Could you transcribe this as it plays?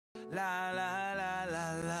La la la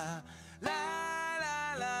la la la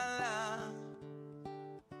la la la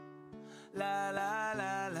la la la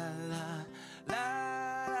la la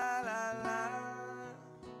la la la.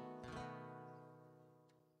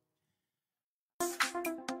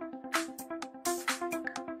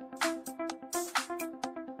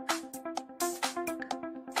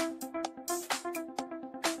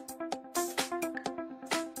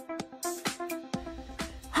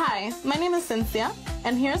 Hi, my name is Cynthia,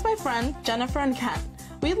 and here's my friend Jennifer and Kent.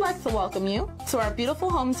 We'd like to welcome you to our beautiful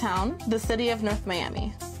hometown, the city of North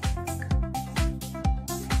Miami.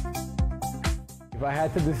 If I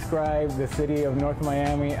had to describe the city of North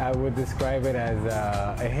Miami, I would describe it as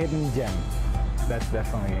a hidden gem. That's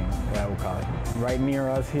definitely what I would call it. Right near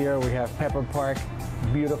us here, we have Pepper Park,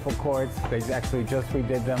 beautiful courts. They actually just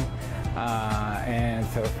redid them. And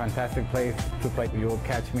it's a fantastic place to play. You'll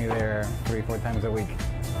catch me there 3-4 times a week.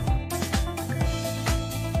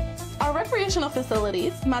 Our recreational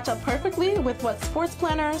facilities match up perfectly with what sports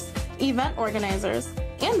planners, event organizers,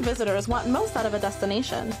 and visitors want most out of a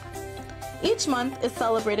destination. Each month is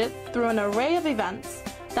celebrated through an array of events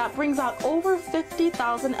that brings out over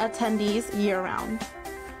 50,000 attendees year-round.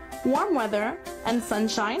 Warm weather and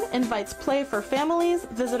sunshine invites play for families,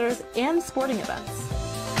 visitors, and sporting events.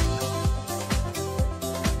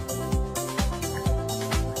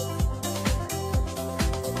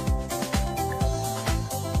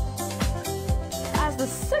 As the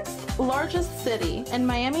 6th largest city in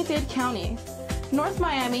Miami-Dade County, North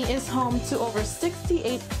Miami is home to over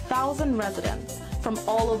 68,000 residents from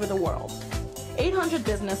all over the world, 800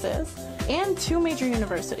 businesses, and 2 major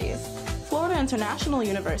universities, Florida International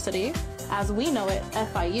University, as we know it,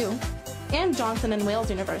 FIU, and Johnson & Wales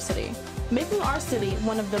University, making our city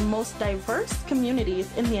one of the most diverse communities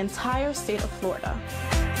in the entire state of Florida.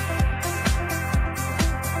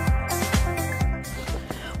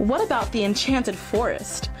 What about the Enchanted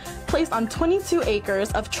Forest, placed on 22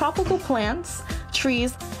 acres of tropical plants,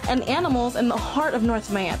 trees, and animals in the heart of North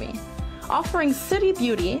Miami, offering city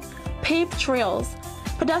beauty, paved trails,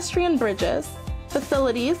 pedestrian bridges,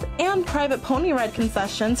 facilities, and private pony ride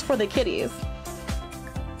concessions for the kiddies.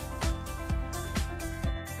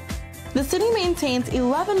 The city maintains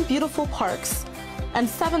 11 beautiful parks and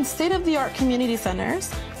 7 state-of-the-art community centers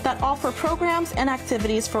that offer programs and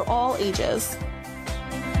activities for all ages.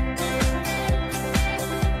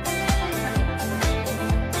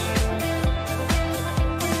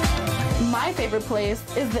 My favorite place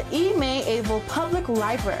is the E. May Abel Public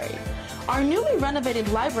Library. Our newly renovated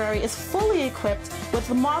library is fully equipped with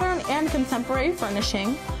modern and contemporary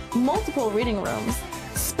furnishing, multiple reading rooms,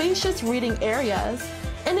 spacious reading areas,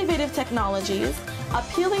 innovative technologies,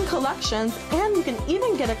 appealing collections, and you can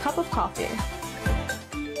even get a cup of coffee.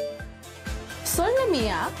 Soya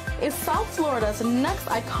Mia is South Florida's next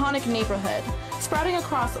iconic neighborhood, sprouting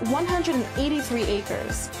across 183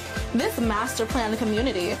 acres. This master planned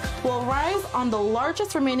community will rise on the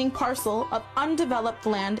largest remaining parcel of undeveloped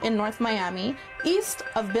land in North Miami, east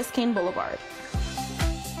of Biscayne Boulevard.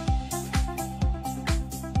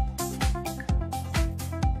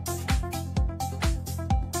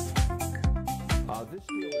 This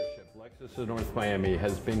dealership, Lexus of North Miami,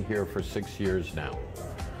 has been here for 6 years now.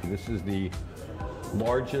 This is the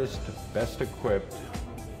largest, best equipped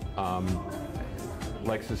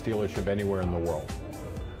Lexus dealership anywhere in the world.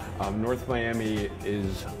 North Miami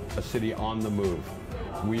is a city on the move.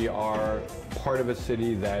 We are part of a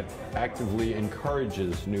city that actively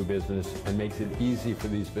encourages new business and makes it easy for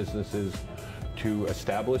these businesses to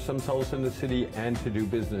establish themselves in the city and to do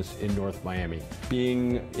business in North Miami.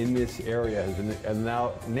 Being in this area has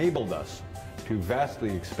now enabled us to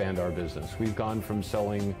vastly expand our business. We've gone from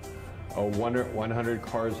selling 100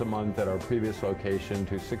 cars a month at our previous location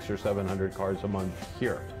to 600 or 700 cars a month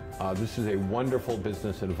here. This is a wonderful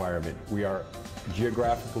business environment. We are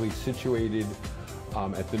geographically situated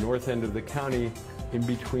at the north end of the county, in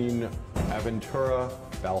between Aventura,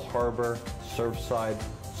 Val Harbor, Surfside,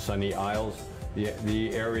 Sunny Isles.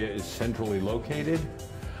 The area is centrally located.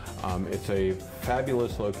 It's a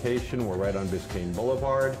fabulous location. We're right on Biscayne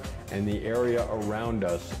Boulevard, and the area around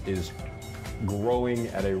us is growing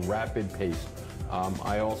at a rapid pace.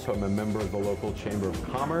 I also am a member of the local Chamber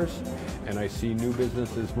of Commerce, and I see new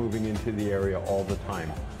businesses moving into the area all the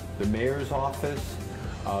time. The mayor's office,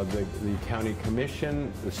 the county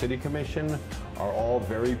commission, the city commission are all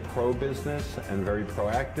very pro-business and very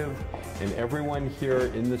proactive, and everyone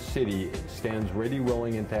here in the city stands ready,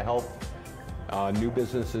 willing, and to help new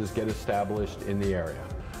businesses get established in the area.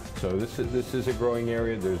 So this is a growing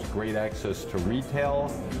area. There's great access to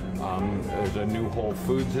retail. There's a new Whole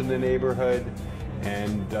Foods in the neighborhood.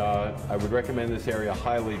 And I would recommend this area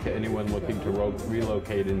highly to anyone looking to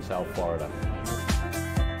relocate in South Florida.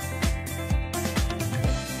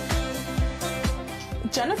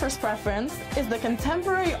 Jennifer's preference is the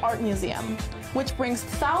Contemporary Art Museum, which brings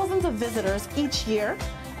thousands of visitors each year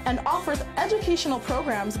and offers educational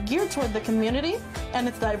programs geared toward the community and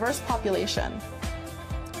its diverse population.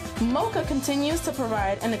 MoCA continues to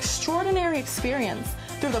provide an extraordinary experience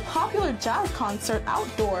through the popular jazz concert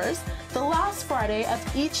outdoors the last Friday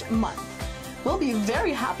of each month. We'll be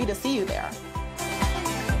very happy to see you there.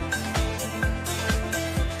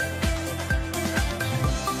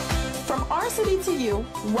 From our city to you,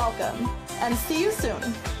 welcome, and see you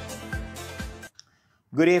soon.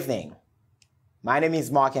 Good evening. My name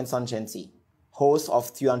is Mark Sanchenti, host of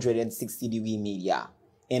 360 Degree Media,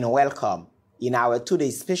 and welcome in our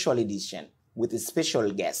today's special edition with a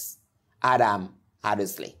special guest, Adam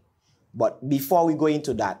Hattersley. But before we go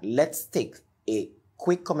into that, let's take a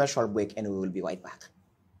quick commercial break and we will be right back.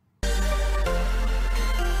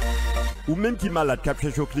 Ou même qui malade cap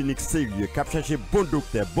chercher clinique sérieux, cap chercher bon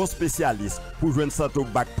docteur, bon spécialiste pour joindre santé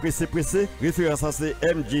bac pressé, référence c'est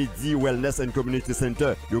MJD Wellness and Community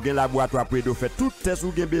Center. Yo gen laboratoire pour aider fait tout test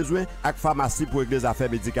ou gen besoin ak pharmacie pour régler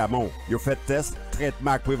affaires médicaments. Yo fait test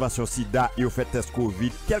traitement prévention sida, yo fait test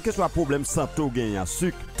Covid, quel que soit problème santé ou gen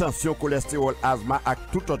sucre, tension, cholestérol, asthme ak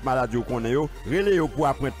toute autre maladie ou connaît yo, relé yo pour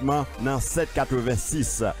appointement dans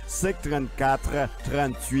 786 534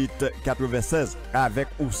 38 96 avec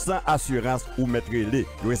ou sans assurance ou mettre les.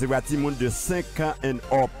 Yo recevra ti moun de 5 ans and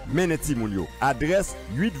up. Meneti moun yo. Adresse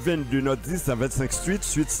 822 North 1025 Street,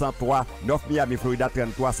 suite 103, North Miami, Florida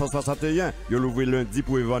 33 161. Yo l'ouvre lundi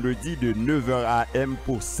pour vendredi de 9h AM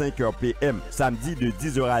pour 5h PM. Samedi de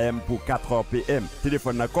 10h AM pour 4h PM.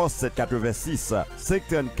 Téléphone encore 786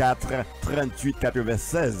 534 38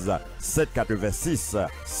 96 786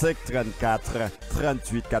 534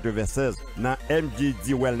 38 96 dans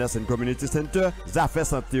MJD Wellness and Community Center. Zafè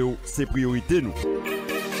santé ou c'est priorité nous.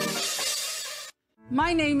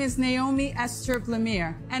 My name is Naomi Esther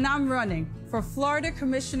Blamire, and I'm running for Florida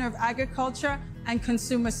Commissioner of Agriculture and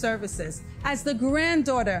Consumer Services as the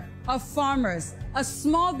granddaughter of farmers, a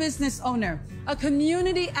small business owner, a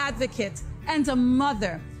community advocate, and a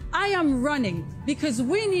mother. I am running because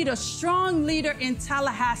we need a strong leader in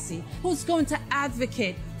Tallahassee who's going to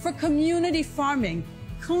advocate for community farming,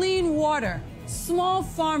 clean water, small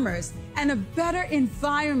farmers, and a better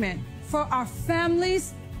environment for our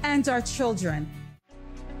families and our children.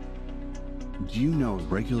 Do you know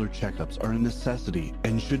regular checkups are a necessity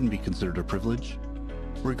and shouldn't be considered a privilege?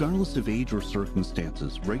 Regardless of age or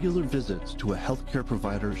circumstances, regular visits to a healthcare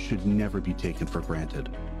provider should never be taken for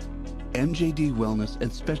granted. MJD Wellness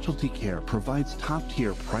and Specialty Care provides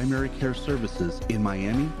top-tier primary care services in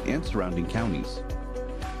Miami and surrounding counties.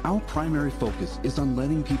 Our primary focus is on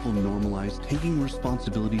letting people normalize taking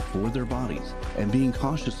responsibility for their bodies and being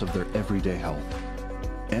cautious of their everyday health.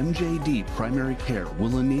 MJD Primary Care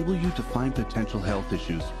will enable you to find potential health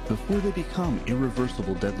issues before they become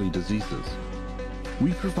irreversible deadly diseases.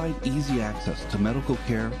 We provide easy access to medical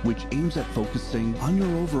care which aims at focusing on your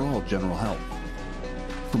overall general health.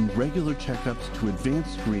 From regular checkups to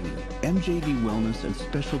advanced screening, MJD Wellness and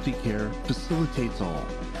Specialty Care facilitates all.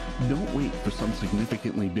 Don't wait for some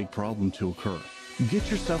significantly big problem to occur. Get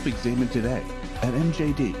yourself examined today at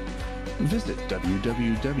MJD. Visit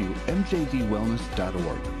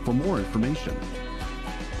www.mjdwellness.org for more information.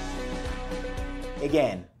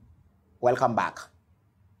 Again, welcome back.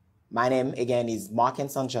 My name again is Mark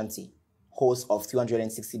Sanchenti, host of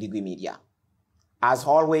 360 Degree Media. As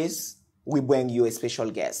always, we bring you a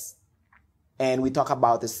special guest and we talk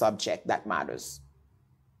about a subject that matters.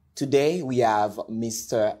 Today we have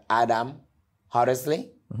Mr. Adam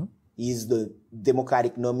Hattersley. Mm-hmm. He's the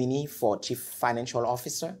Democratic nominee for Chief Financial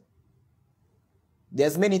Officer.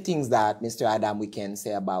 There's many things that, Mr. Adam, we can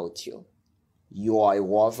say about you. You are a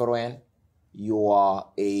war veteran. You are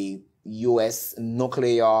a U.S.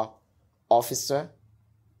 nuclear officer.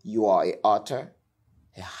 You are an author,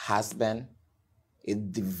 a husband, a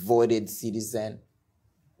devoted citizen.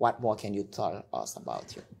 What more can you tell us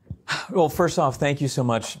about you? Well, first off, thank you so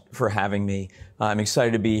much for having me. I'm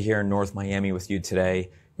excited to be here in North Miami with you today.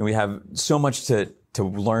 And we have so much to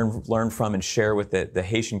learn from and share with the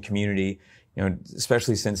Haitian community. You know,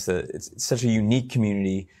 especially since it's such a unique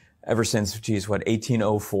community ever since,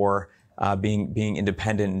 1804, being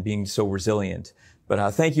independent and being so resilient.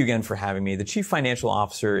 But thank you again for having me. The Chief Financial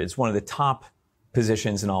Officer is one of the top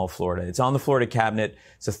positions in all of Florida. It's on the Florida cabinet.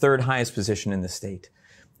 It's the third highest position in the state.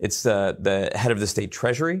 It's the head of the state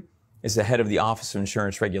treasury. It's the head of the Office of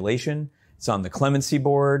Insurance Regulation. It's on the Clemency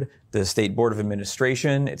Board, the State Board of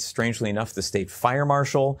Administration. It's strangely enough the State Fire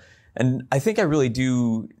Marshal. And I think I really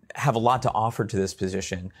do have a lot to offer to this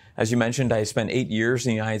position. As you mentioned, I spent 8 years in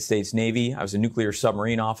the United States Navy. I was a nuclear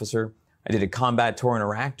submarine officer. I did a combat tour in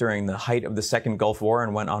Iraq during the height of the Second Gulf War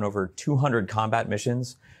and went on over 200 combat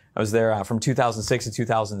missions. I was there from 2006 to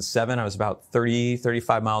 2007. I was about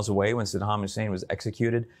 35 miles away when Saddam Hussein was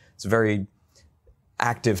executed. It's a very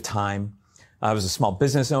active time. I was a small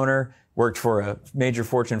business owner, worked for a major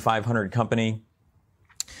Fortune 500 company.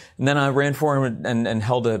 And then I ran for and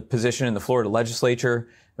held a position in the Florida legislature.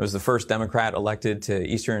 I was the first Democrat elected to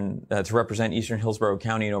represent Eastern Hillsborough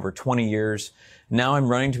County in over 20 years. Now I'm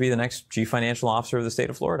running to be the next chief financial officer of the state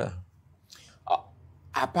of Florida.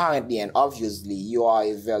 Apparently and obviously, you are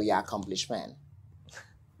a very accomplished man.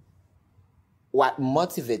 What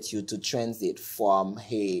motivates you to transit from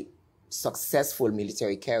a successful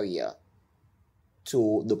military career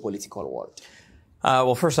to the political world?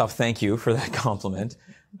 Well, first off, thank you for that compliment.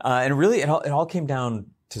 And really, it all came down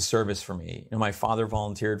to service for me. My father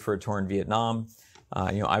volunteered for a tour in Vietnam.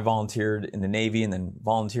 I volunteered in the Navy and then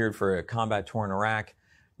volunteered for a combat tour in Iraq.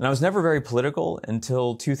 And I was never very political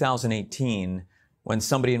until 2018, when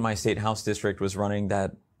somebody in my state house district was running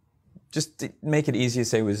that, just to make it easy to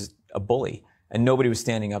say, was a bully, and nobody was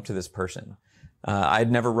standing up to this person.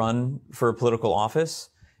 I'd never run for a political office,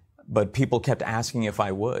 but people kept asking if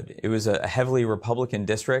I would. It was a heavily Republican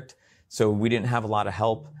district, so we didn't have a lot of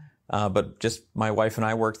help. But just my wife and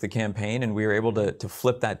I worked the campaign, and we were able to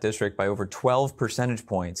flip that district by over 12 percentage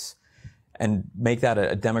points and make that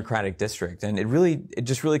a Democratic district. And it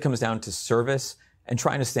just really comes down to service and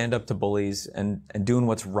trying to stand up to bullies and doing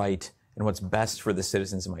what's right and what's best for the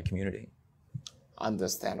citizens in my community.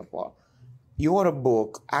 Understandable. You wrote a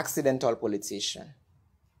book, Accidental Politician.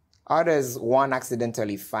 How does one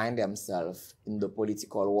accidentally find themselves in the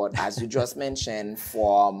political world, as you just mentioned,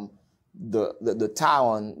 from the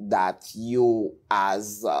town that you,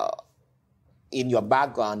 as in your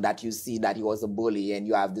background, that you see that he was a bully and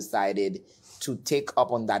you have decided to take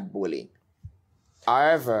up on that bully?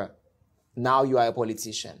 However, now you are a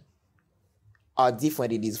politician. How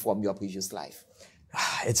different it is from your previous life?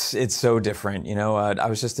 It's so different. I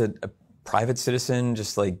was just a private citizen,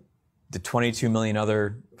 just like the 22 million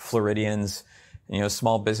other Floridians,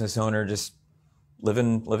 small business owner, just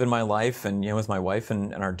living my life and, with my wife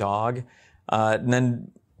and our dog. And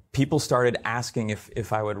then people started asking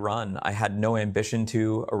if I would run. I had no ambition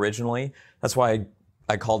to originally. That's why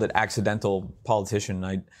I called it Accidental Politician.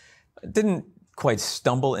 I didn't quite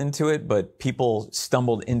stumble into it, but people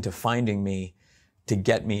stumbled into finding me to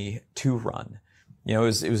get me to run. It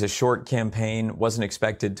was a short campaign, wasn't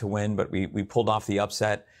expected to win, but we pulled off the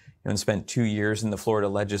upset and spent 2 years in the Florida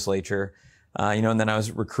legislature. And then I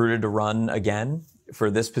was recruited to run again for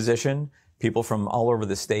this position. People from all over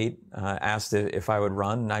the state asked if I would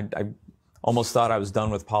run. And I almost thought I was done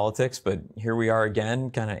with politics, but here we are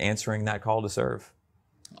again, kind of answering that call to serve.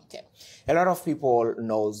 Okay. A lot of people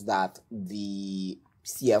knows that the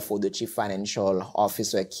CFO, the Chief Financial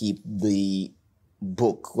Officer, keep the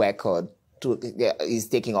book record, is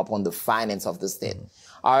taking up on the finance of the state.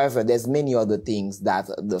 However, there's many other things that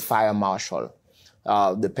the fire marshal,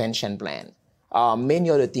 the pension plan, many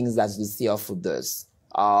other things that the CFO does.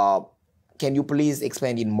 Can you please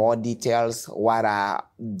explain in more details what are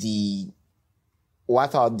the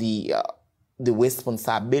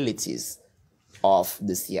responsibilities of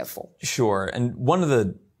the CFO? Sure. And one of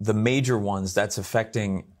the major ones that's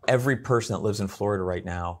affecting every person that lives in Florida right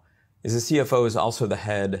now is the CFO is also the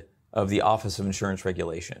head of the Office of Insurance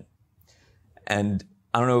Regulation. And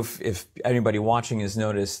I don't know if anybody watching has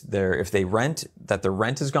noticed if they rent, that their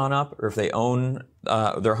rent has gone up, or if they own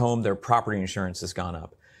their home, their property insurance has gone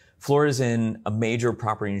up. Florida's in a major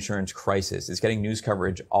property insurance crisis. It's getting news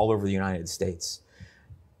coverage all over the United States.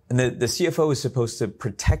 And the CFO is supposed to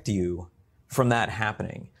protect you from that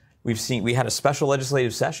happening. We had a special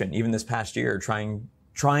legislative session even this past year trying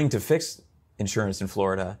to fix insurance in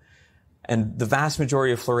Florida. And the vast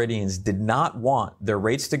majority of Floridians did not want their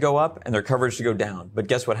rates to go up and their coverage to go down. But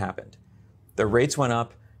guess what happened? Their rates went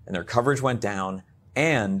up and their coverage went down,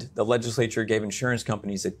 and the legislature gave insurance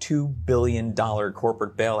companies a $2 billion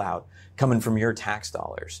corporate bailout coming from your tax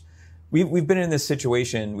dollars. We've been in this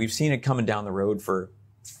situation. We've seen it coming down the road for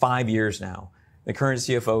 5 years now. The current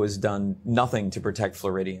CFO has done nothing to protect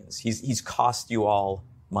Floridians. He's cost you all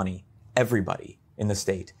money, everybody in the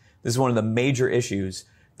state. This is one of the major issues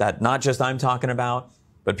that not just I'm talking about,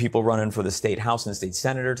 but people running for the state house and state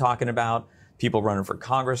senate are talking about, people running for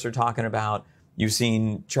Congress are talking about. You've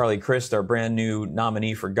seen Charlie Crist, our brand new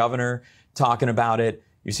nominee for governor, talking about it.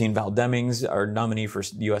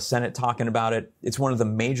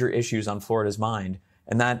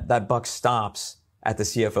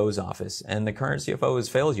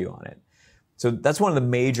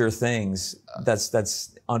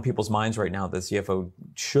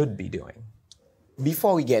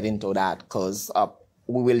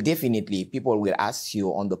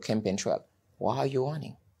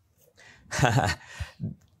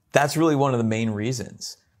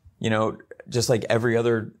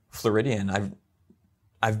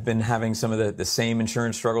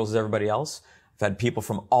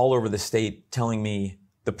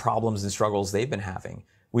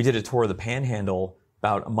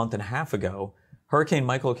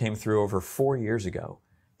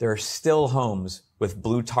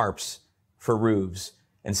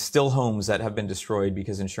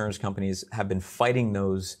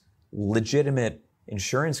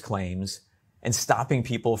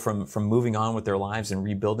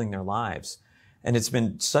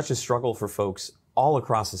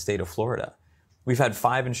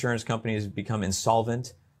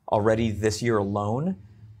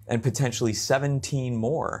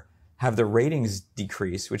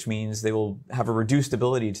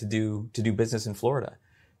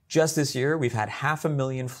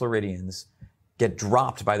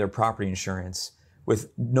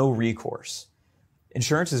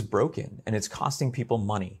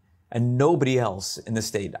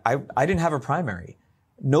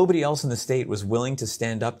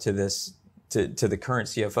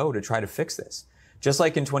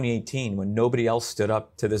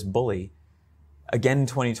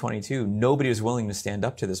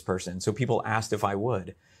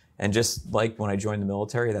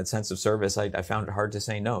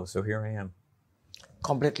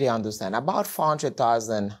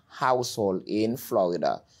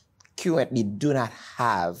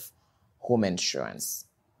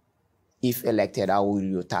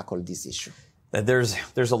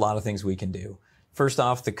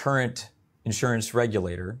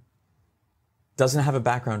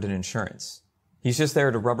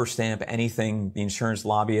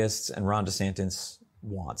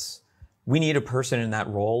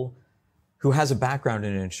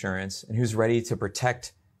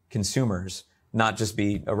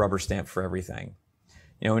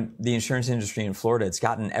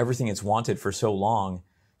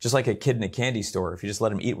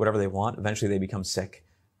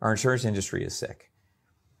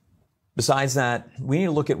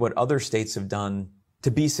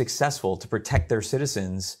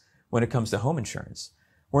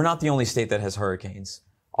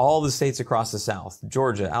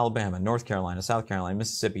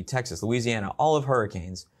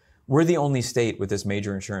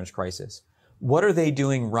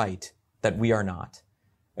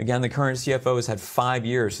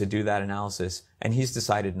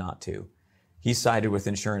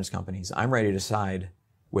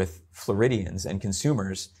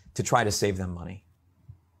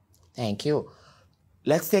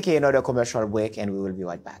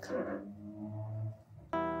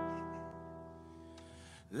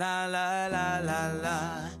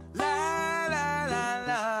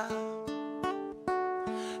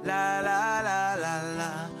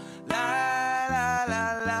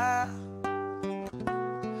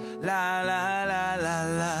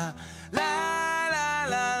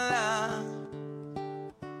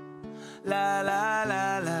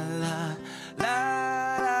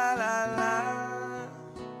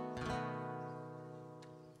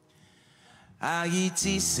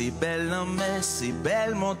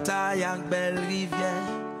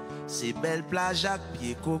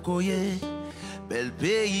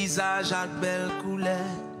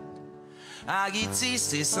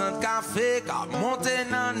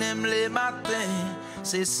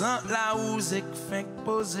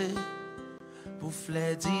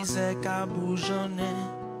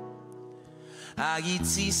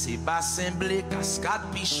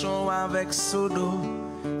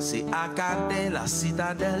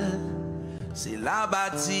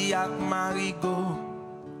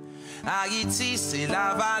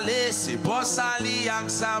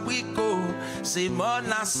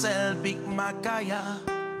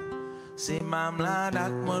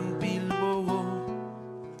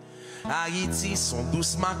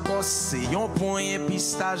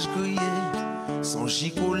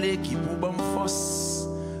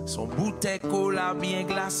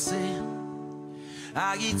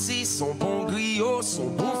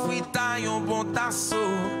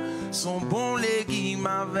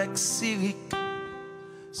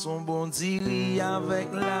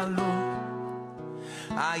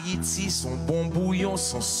 Haïti, son bon bouillon,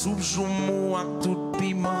 son soupe joumou avec tout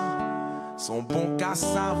piment. Son bon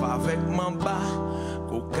cassave avec mamba,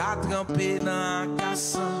 coca trempé dans un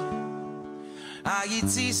cassan.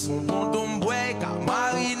 Haïti, son bon domboué, qu'a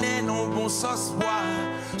mariné non bon sauce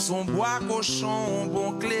bois. Son bois cochon,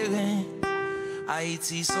 bon clairin.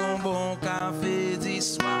 Haïti, son bon café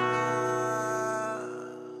d'histoire.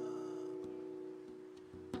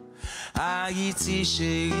 Haïti,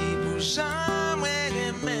 chérie, pour jamais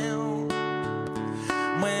aimer.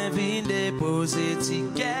 Moi, vin déposer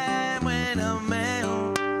ticket, moi, dans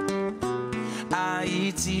main.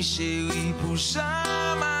 Haïti, chérie, pour jamais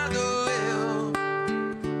adorer.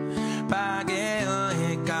 Pas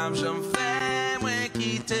rien comme j'en fais, moi,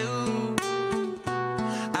 quitter.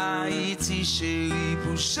 Haïti, chérie,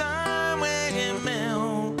 pour jamais aimer.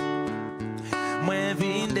 Moi,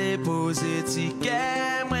 vin déposer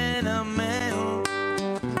ticket, moi, dans main.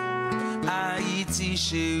 Haïti,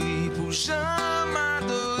 chérie, pour jamais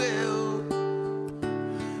adorer.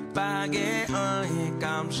 Pas rien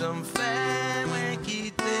comme j'en fais, moi,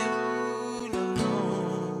 quitter.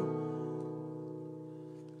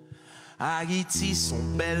 Haïti, son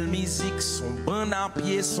belle musique, son bon à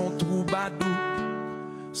pied, son troubadour.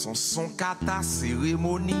 Son kata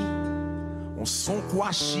cérémonie, on son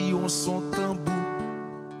kwashi, on son tambour.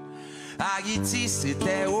 Haïti,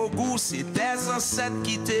 c'était au goût, c'était ancêtres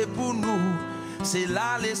qui étaient pour nous. C'est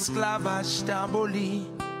là l'esclavage t'aboli,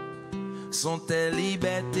 son tes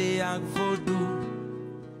liberté avec vaudou.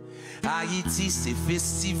 Haïti, c'est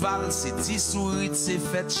festival, c'est tissourit, c'est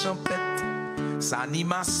fête champêtre. C'est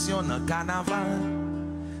animation dans carnaval,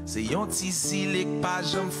 c'est yon tisi lek pa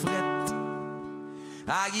jam fret.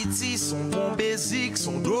 Haïti, son bon basic,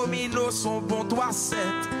 son domino, son bon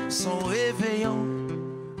 3-7, son réveillon,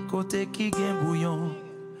 côté qui gen bouillon,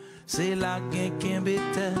 c'est la gen kembe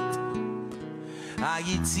tête.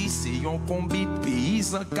 Haïti, c'est yon combi de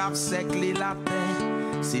paysan kap sekle la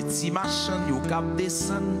terre. C'est ti machan yo kap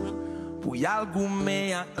descend pour yal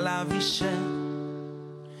goumen ak la vie chère.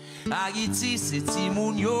 Haïti, c'est ti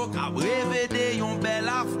moun yo kap rêve de yon bel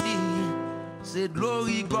avenir. C'est de l'eau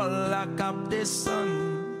rigole la kap descend,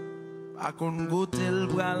 pa kon gote l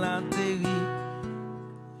bral atterri.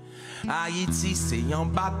 Haïti, c'est yon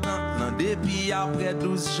battant nan depuis après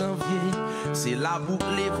 12 janvier. C'est la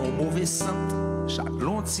boucle vont mauvais sente, chaque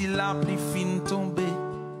lonti la pli fin tombe.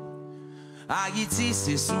 Haïti,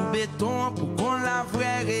 c'est sous béton pour qu'on la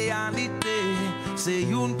vraie réalité. C'est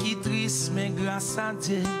yon qui triste mais grâce à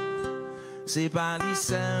Dieu, c'est pas lui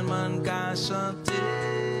seulement qu'a chanté.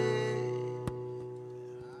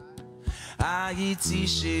 Haïti,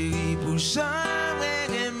 chérie, pour jamais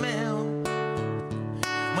aimer.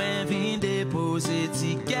 Moi, vin déposer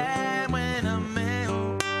ticket, moi, dans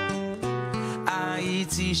main.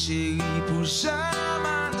 Haïti, chérie, pour jamais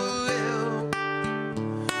adorer.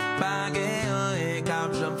 Pas rien,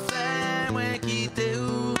 cap, j'en fais, moi, quitter.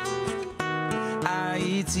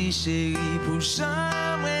 Haïti, chérie, pour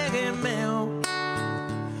jamais aimer.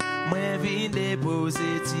 Moi, vin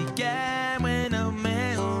déposer ticket, moi, dans main.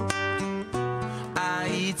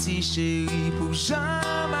 Haïti, chérie, pour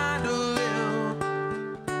jamais adorer.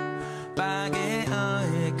 Pas rien,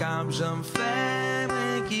 comme j'en fais,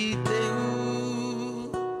 mais quitter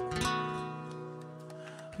où?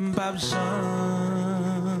 Pas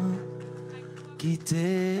besoin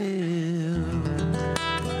quitter.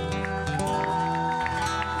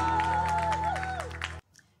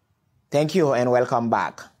 Thank you and welcome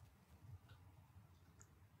back.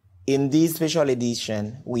 In this special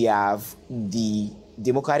edition, we have the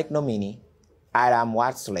Democratic nominee,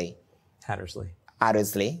 Hattersley.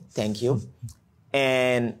 Hattersley, thank you.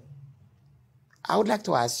 And I would like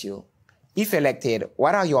to ask you, if elected,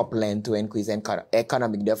 what are your plans to increase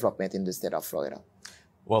economic development in the state of Florida?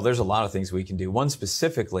 Well, there's a lot of things we can do. One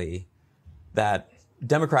specifically that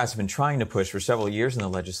Democrats have been trying to push for several years in the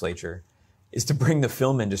legislature is to bring the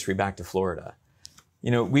film industry back to Florida.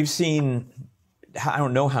 You know, we've seen, I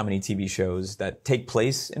don't know how many TV shows that take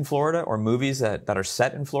place in Florida or movies that are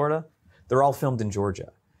set in Florida. They're all filmed in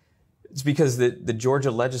Georgia. It's because the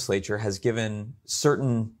Georgia legislature has given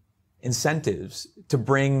certain incentives to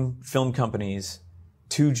bring film companies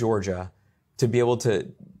to Georgia to be able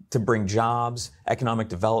to bring jobs, economic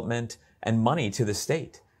development, and money to the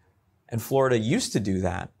state. And Florida used to do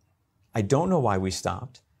that. I don't know why we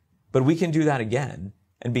stopped, but we can do that again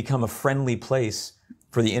and become a friendly place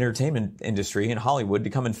for the entertainment industry in Hollywood to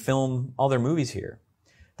come and film all their movies here.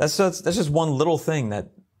 That's just one little thing that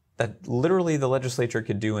literally the legislature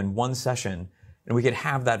could do in one session, and we could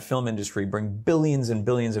have that film industry bring billions and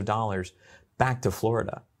billions of dollars back to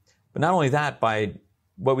Florida. But not only that, by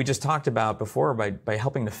what we just talked about before by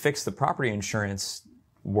helping to fix the property insurance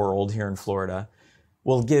world here in Florida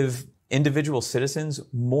will give individual citizens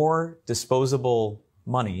more disposable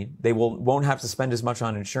money. They won't have to spend as much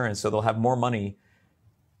on insurance, so they'll have more money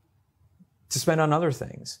to spend on other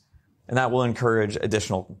things. And that will encourage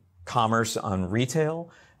additional commerce on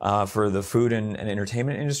retail for the food and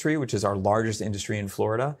entertainment industry, which is our largest industry in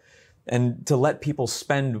Florida, and to let people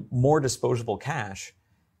spend more disposable cash,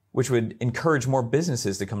 which would encourage more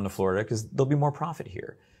businesses to come to Florida because there'll be more profit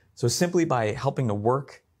here. So simply by helping to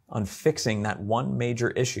work on fixing that one major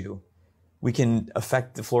issue, we can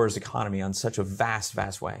affect the Florida's economy on such a vast,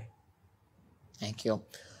 vast way. Thank you.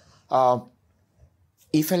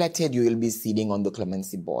 If elected, you will be sitting on the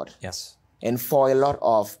clemency board. Yes. And for a lot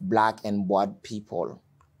of black and white people,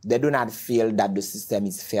 they do not feel that the system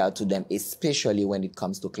is fair to them, especially when it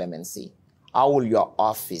comes to clemency. How will your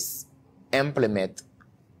office implement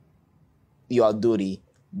your duty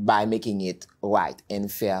by making it right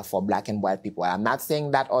and fair for black and white people? I'm not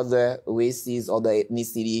saying that other races, other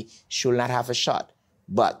ethnicity should not have a shot,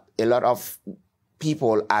 but a lot of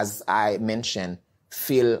people, as I mentioned,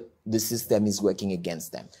 feel the system is working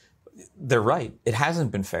against them. They're right. It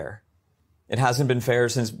hasn't been fair. It hasn't been fair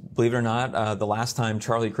since, believe it or not, the last time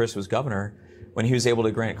Charlie Crist was governor, when he was able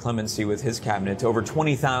to grant clemency with his cabinet to over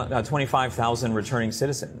 25,000 returning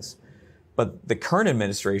citizens. But the current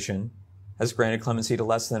administration has granted clemency to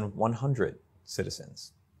less than 100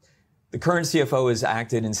 citizens. The current CFO has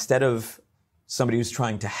acted, instead of somebody who's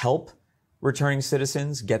trying to help returning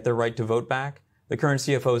citizens get their right to vote back, the current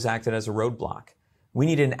CFO has acted as a roadblock. We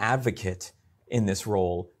need an advocate in this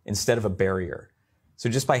role instead of a barrier. So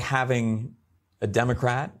just by having a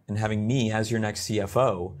Democrat and having me as your next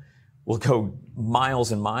CFO will go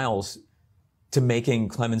miles and miles to making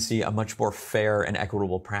clemency a much more fair and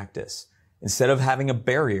equitable practice. Instead of having a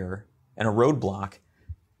barrier and a roadblock,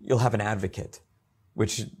 you'll have an advocate,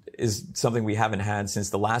 which is something we haven't had since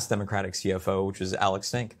the last Democratic CFO, which was Alex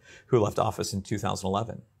Sink, who left office in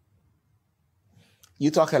 2011. You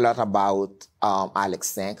talk a lot about Alex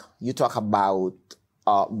Sink. You talk about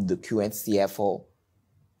the current CFO.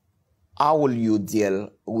 How will you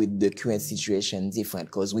deal with the current situation different?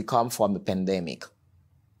 Because we come from a pandemic.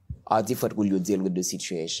 How different will you deal with the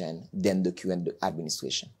situation than the current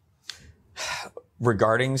administration?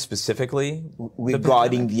 Regarding specifically?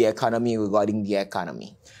 Regarding the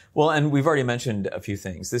economy. Well, and we've already mentioned a few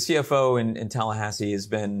things. The CFO in Tallahassee has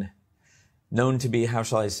been known to be, how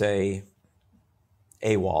shall I say,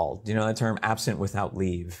 AWOL. Do you know that term? Absent without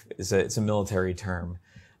leave. It's a military term.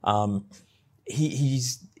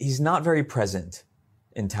 He's not very present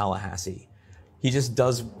in Tallahassee. He just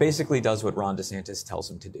basically does what Ron DeSantis tells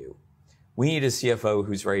him to do. We need a CFO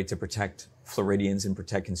who's ready to protect Floridians and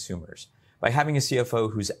protect consumers. By having a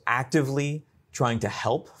CFO who's actively trying to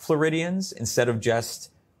help Floridians instead of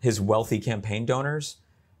just his wealthy campaign donors,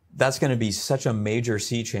 that's going to be such a major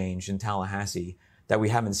sea change in Tallahassee that we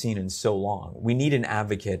haven't seen in so long. We need an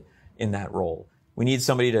advocate in that role. We need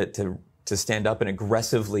somebody to stand up and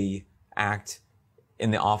aggressively act in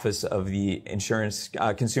the office of the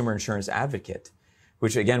consumer insurance advocate,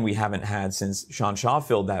 which again, we haven't had since Sean Shaw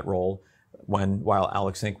filled that role while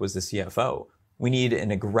Alex Sink was the CFO. We need an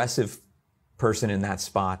aggressive person in that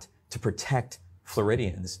spot to protect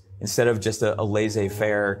Floridians instead of just a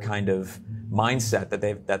laissez-faire kind of mindset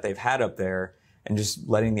that they've had up there and just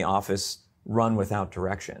letting the office run without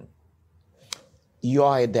direction. You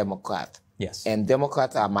are a Democrat. Yes. And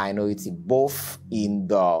Democrats are minority both in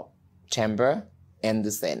the chamber and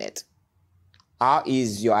the Senate. How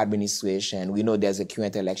is your administration? We know there's a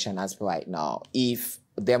current election as per right now. If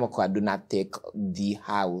Democrats do not take the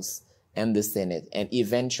House and the Senate and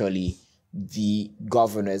eventually the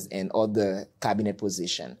governors and other cabinet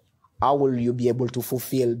position, how will you be able to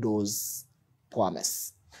fulfill those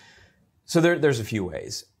promises? So there's a few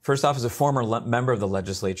ways. First off, as a former member of the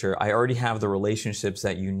legislature, I already have the relationships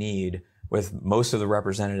that you need with most of the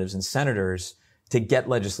representatives and senators to get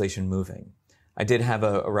legislation moving. I did have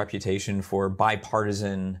a reputation for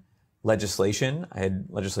bipartisan legislation. I had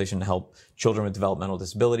legislation to help children with developmental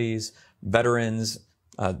disabilities, veterans,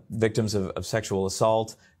 victims of sexual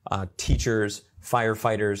assault, teachers,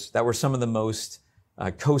 firefighters. That were some of the most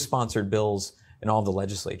co-sponsored bills in all of the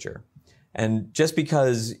legislature. And just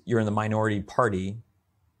because you're in the minority party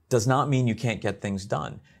does not mean you can't get things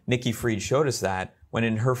done. Nikki Fried showed us that when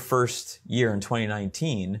in her first year in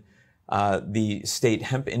 2019, the state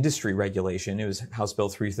hemp industry regulation, it was House Bill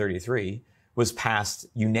 333, was passed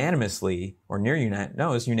unanimously, or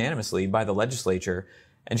unanimously by the legislature.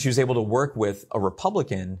 And she was able to work with a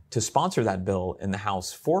Republican to sponsor that bill in the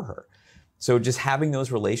House for her. So just having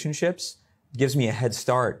those relationships gives me a head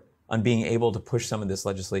start on being able to push some of this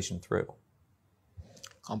legislation through.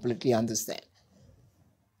 Completely understand.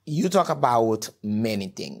 You talk about many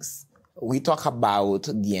things. We talk about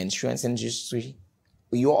the insurance industry.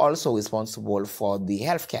 You're also responsible for the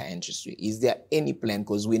healthcare industry. Is there any plan?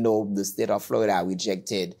 Because we know the state of Florida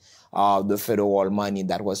rejected the federal money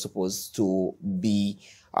that was supposed to be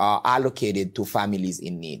allocated to families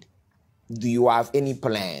in need. Do you have any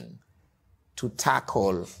plan to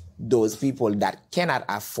tackle those people that cannot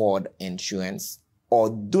afford insurance or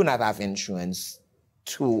do not have insurance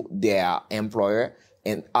to their employer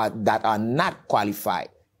and that are not qualified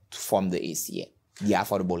from the ACA, the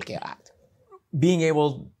Affordable Care Act? Being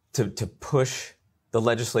able to push the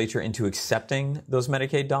legislature into accepting those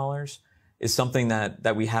Medicaid dollars is something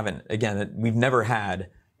that we haven't, again, that we've never had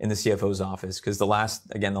in the CFO's office, because the last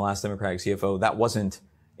Democratic CFO, that wasn't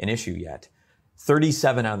an issue yet.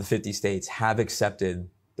 37 out of the 50 states have accepted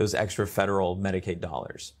those extra federal Medicaid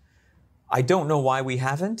dollars. I don't know why we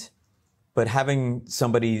haven't, but having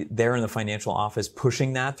somebody there in the financial office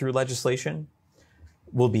pushing that through legislation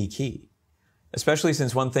will be key, especially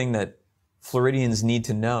since one thing that Floridians need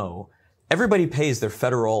to know, everybody pays their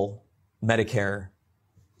federal Medicare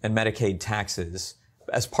and Medicaid taxes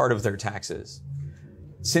as part of their taxes.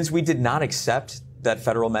 Since we did not accept that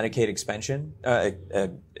federal Medicaid expansion,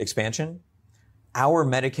 our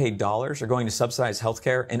Medicaid dollars are going to subsidize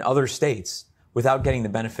healthcare in other states without getting the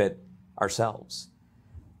benefit ourselves.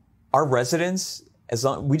 Our residents,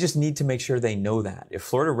 we just need to make sure they know that. If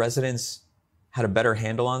Florida residents had a better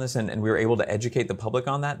handle on this and we were able to educate the public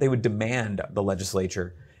on that, they would demand the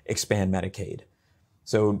legislature expand Medicaid.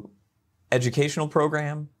 So educational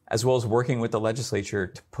program, as well as working with the legislature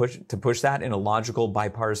to push that in a logical,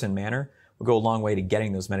 bipartisan manner, will go a long way to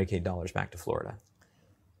getting those Medicaid dollars back to Florida.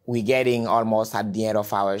 We're getting almost at the end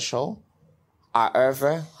of our show.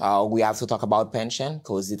 However, we have to talk about pension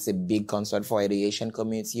because it's a big concern for the Haitian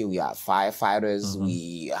community. We are firefighters,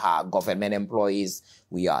 we are government employees,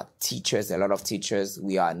 we are teachers, a lot of teachers,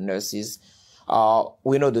 we are nurses.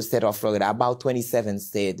 We know the state of Florida, about 27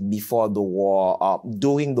 states before the war,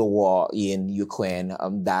 during the war in Ukraine,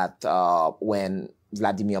 when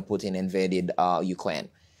Vladimir Putin invaded Ukraine,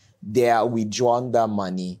 they are withdrawn the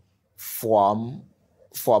money from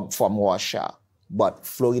Russia, but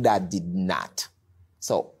Florida did not.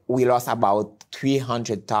 So we lost about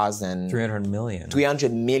 300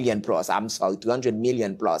 million plus. I'm sorry, 300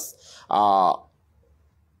 million plus. How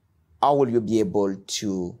will you be able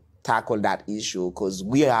to tackle that issue? Because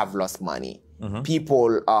we have lost money.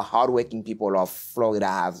 People, hardworking people of Florida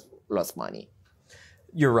have lost money.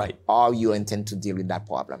 You're right. How you intend to deal with that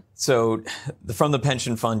problem? So from the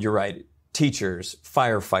pension fund, you're right. Teachers,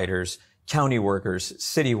 firefighters, county workers,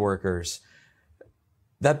 city workers.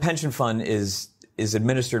 That pension fund is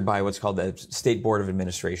administered by what's called the State Board of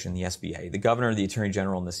Administration, the SBA, the governor, the attorney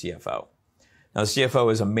general, and the CFO. Now, the CFO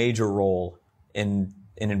has a major role in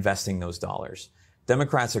investing those dollars.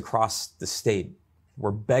 Democrats across the state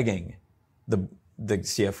were begging the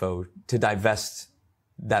CFO to divest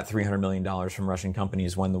that $300 million from Russian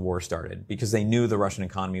companies when the war started, because they knew the Russian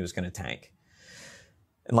economy was going to tank.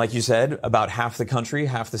 And like you said, about half the country,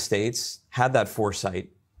 half the states had that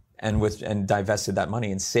foresight and divested that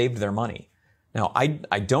money and saved their money. Now, I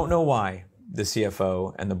don't know why the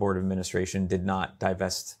CFO and the Board of Administration did not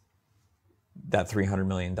divest that $300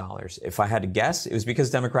 million. If I had to guess, it was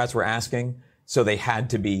because Democrats were asking, so they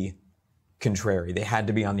had to be contrary. They had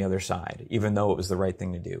to be on the other side, even though it was the right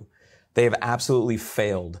thing to do. They have absolutely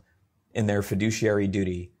failed in their fiduciary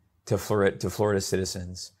duty to Florida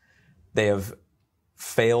citizens. They have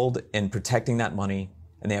failed in protecting that money,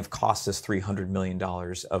 and they have cost us $300 million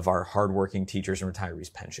of our hardworking teachers and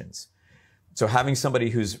retirees' pensions. So having somebody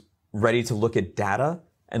who's ready to look at data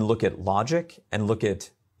and look at logic and look at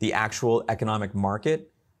the actual economic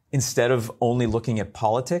market instead of only looking at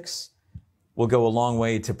politics will go a long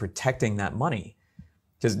way to protecting that money.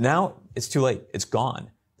 Because now it's too late. It's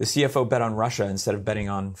gone. The CFO bet on Russia instead of betting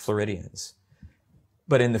on Floridians.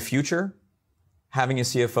 But in the future, having a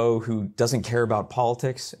CFO who doesn't care about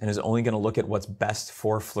politics and is only going to look at what's best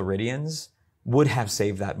for Floridians would have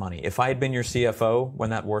saved that money. If I had been your CFO when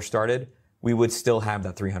that war started, we would still have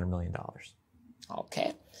that $300 million.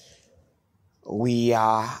 Okay. We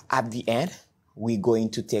are at the end. We're going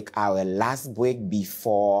to take our last break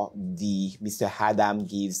before Mr. Adam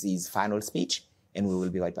gives his final speech, and we will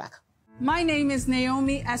be right back. My name is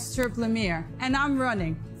Naomi Esther Blamire, and I'm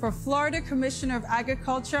running for Florida Commissioner of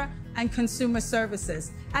Agriculture and Consumer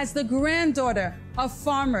Services as the granddaughter of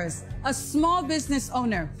farmers, a small business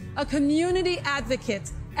owner, a community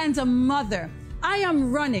advocate, and a mother. I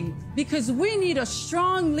am running because we need a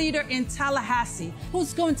strong leader in Tallahassee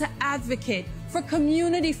who's going to advocate for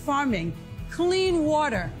community farming, clean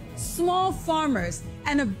water, small farmers,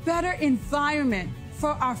 and a better environment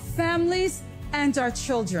for our families and our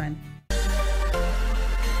children.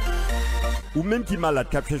 Ou même qui malade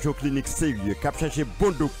cap cherche une clinique sérieux, cap cherche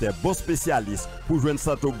bon docteur, bon spécialiste pour joindre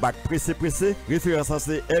santé au bac pressé, référence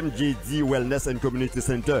c'est MJD Wellness and Community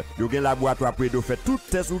Center. Yo gen laboratoire pour de fait tout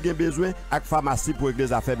test ou gen besoin ak pharmacie pour régler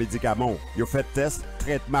les affaires médicaments. Yo fait test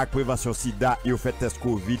traitement prévention sida, yo fait test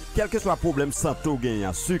Covid, quel que soit problème santé ou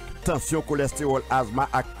gen sucre, tension, cholestérol, asthme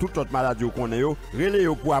ak toute autre maladie ou connaît yo, relé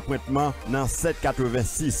yo pour appointement dans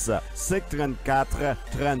 786 534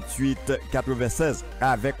 38 96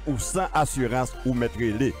 avec ou sans assurance ou mettre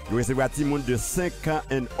les. Vous recevez un monde de 5 ans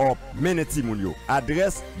and up. Menez Timoun yo.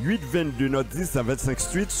 Adresse 822 North 10 125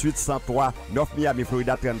 Street, suite 103, North Miami,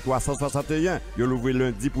 Florida 33 161. Yo l'ouvre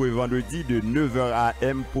lundi pour le vendredi de 9h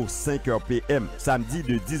AM pour 5h PM. Samedi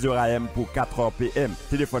de 10h AM pour 4h PM.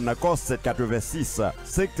 Téléphone encore 786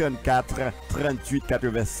 534 38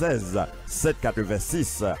 96.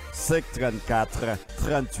 786 534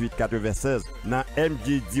 38 96. Dans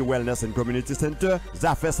MJD Wellness and Community Center,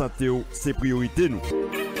 affaires santé c'est priorité nous.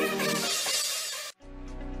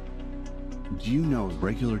 Do you know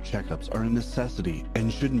regular checkups are a necessity and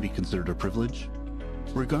shouldn't be considered a privilege?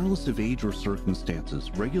 Regardless of age or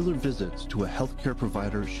circumstances, regular visits to a healthcare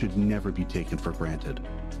provider should never be taken for granted.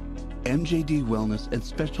 MJD Wellness and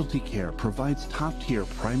Specialty Care provides top-tier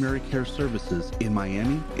primary care services in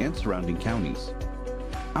Miami and surrounding counties.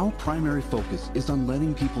 Our primary focus is on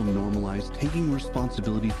letting people normalize taking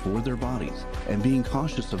responsibility for their bodies and being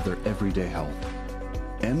cautious of their everyday health.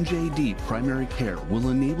 MJD Primary Care will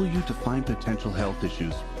enable you to find potential health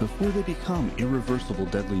issues before they become irreversible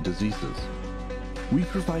deadly diseases. We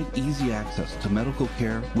provide easy access to medical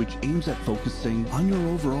care which aims at focusing on your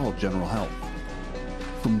overall general health.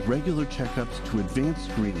 From regular checkups to advanced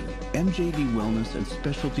screening, MJD Wellness and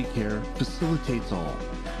Specialty Care facilitates all.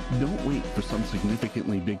 Don't wait for some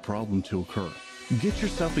significantly big problem to occur. Get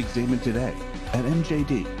yourself examined today at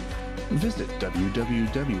MJD. Visit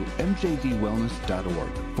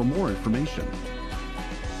www.mjdwellness.org for more information.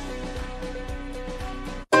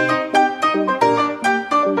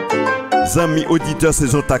 Amis auditeurs,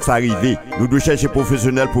 saison taxe arrivée. Nous devons chercher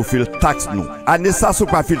professionnels pour faire taxe nous. Année ça, si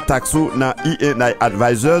pas faire taxe dans ENI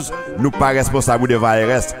Advisors, nous pas responsables de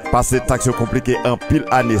VRS parce que taxe compliqué en pile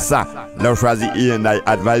année ça. Là on choisit ENI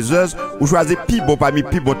Advisors, ou choisit plus bon parmi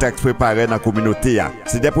plus bon taxe préparé dans la communauté.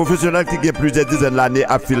 C'est des professionnels qui ont plusieurs dizaines d'années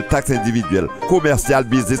à faire taxe individuelle, commercial,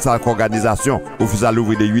 business en organisation. Office à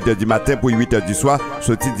l'ouvrir de 8h du matin pour 8h du soir,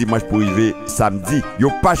 sorti dimanche pour arriver samedi. Yo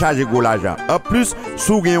pas chargé gros l'argent. En plus,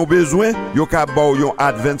 si vous avez besoin, yo ka ba yon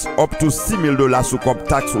advance up to $6,000 sous comme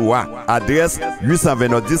taxe ou a. Adresse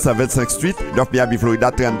 820 10 125 Street, North Miami,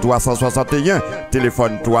 Florida 33 161.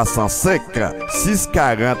 Téléphone 305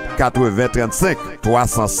 640 80 35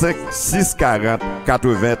 305 640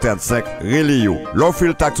 80 35. Relio. L'offre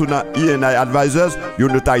le taxe dans ENI Advisors, yo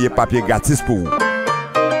notarié papier gratis pour vous.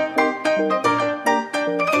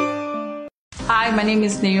 Hi, my name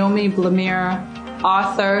is Naomi Blamire,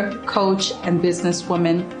 author, coach, and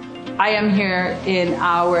businesswoman. I am here in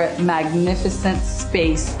our magnificent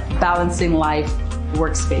space, Balancing Life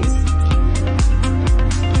workspace.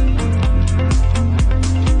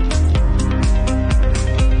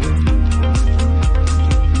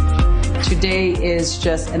 Today is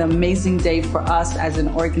just an amazing day for us as an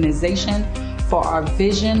organization, for our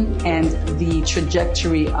vision and the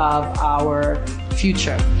trajectory of our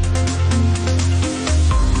future.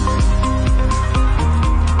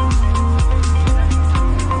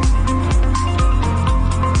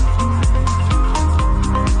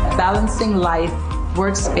 Balancing Life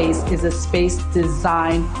Workspace is a space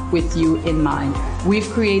designed with you in mind. We've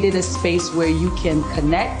created a space where you can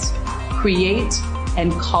connect, create,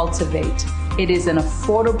 and cultivate. It is an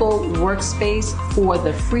affordable workspace for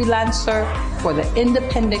the freelancer, for the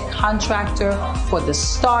independent contractor, for the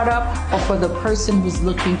startup, or for the person who's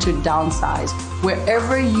looking to downsize.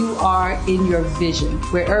 Wherever you are in your vision,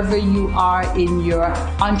 wherever you are in your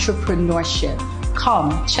entrepreneurship,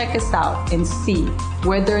 come check us out and see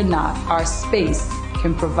whether or not our space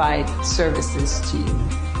can provide services to you.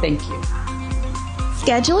 Thank you.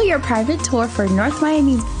 Schedule your private tour for North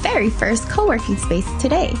Miami's very first co-working space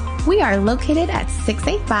today. We are located at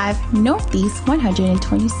 685 Northeast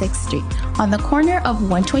 126th Street on the corner of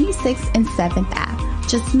 126th and 7th Ave,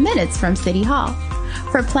 just minutes from City Hall.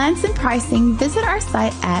 For plans and pricing, visit our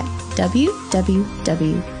site at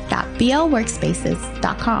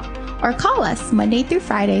www.blworkspaces.com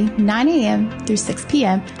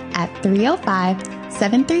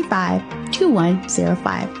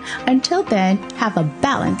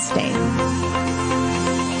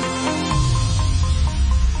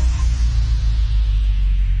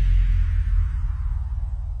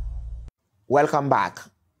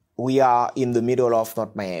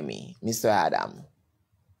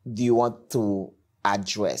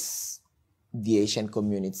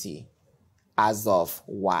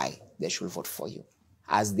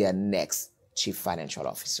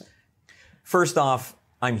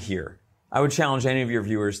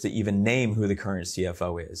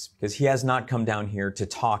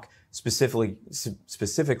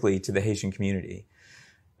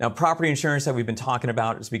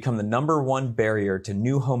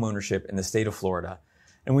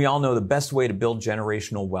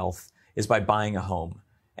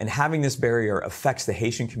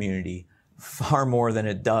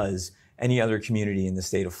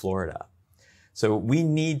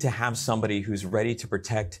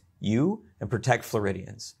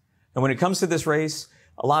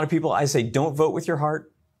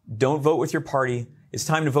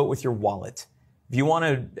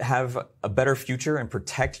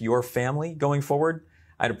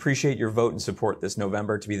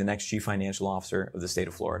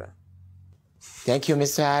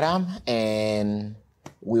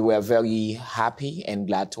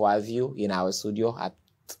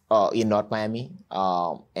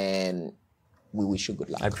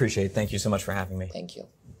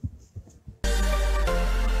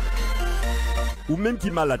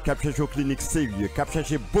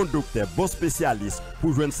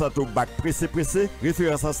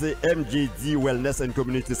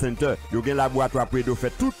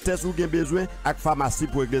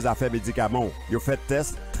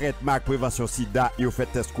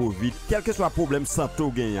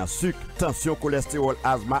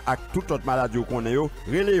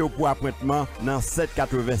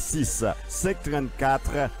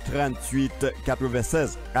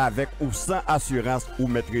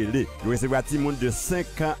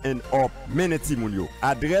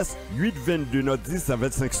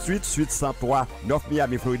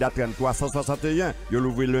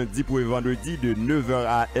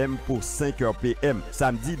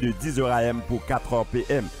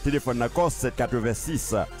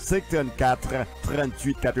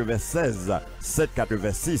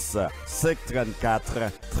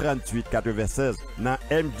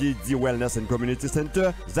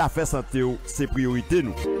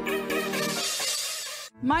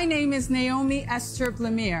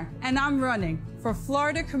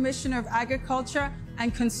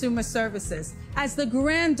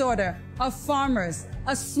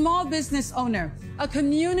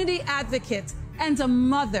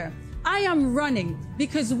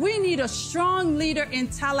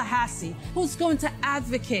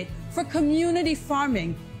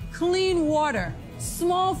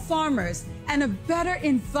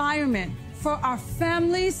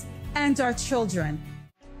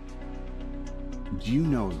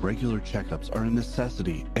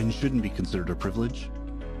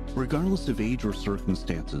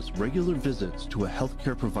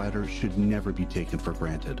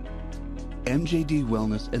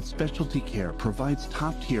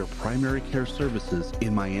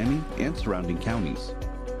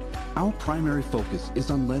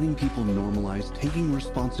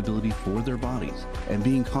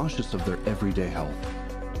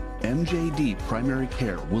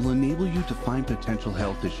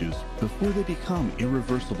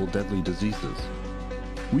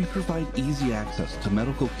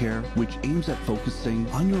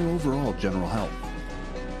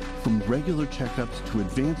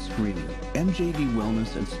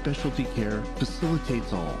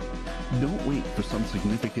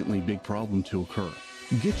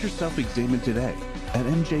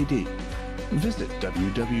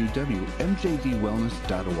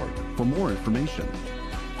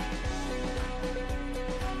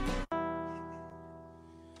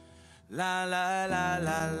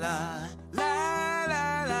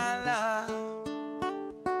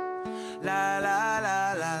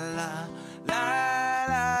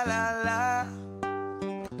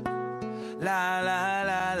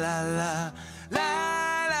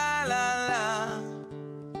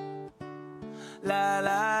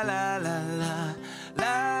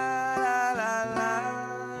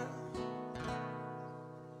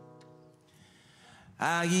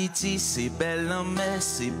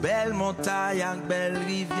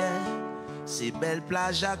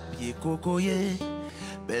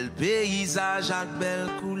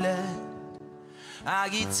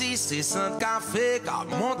Haïti, c'est sans café, car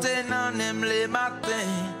monter nan aime les matins.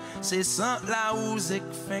 C'est sans la ouze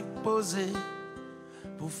qui fait poser.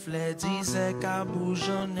 Pour fleur disait qu'à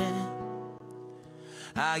bougeonner.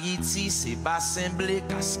 Haïti, c'est bassin blé,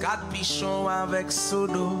 cascade pichon avec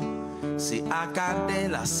sodo. C'est Acadé,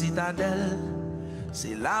 la citadelle.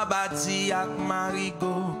 C'est la bâtie avec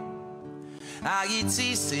marigot.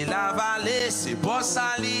 Haïti, c'est la vallée, c'est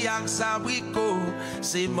Bossali avec Sabrico.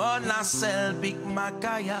 C'est Monacel, Big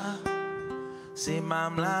Macaya. C'est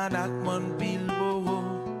Mamlad avec Mon Bilbao.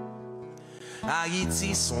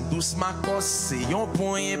 Haïti, son douce Macos, c'est yon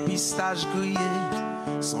point pistache grillé.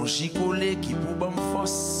 Son gicolé qui pou bon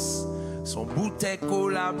fosse. Son bouteille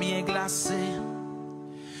cola bien glacé.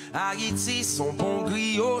 Haïti, son bon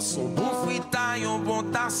griot, son bon fritaille, un bon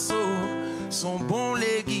tasso. Son bon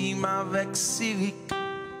légume avec siric.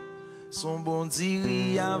 Son bon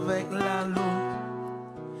diri avec lalo.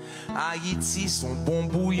 Haïti, son bon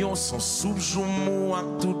bouillon, son soupe joumou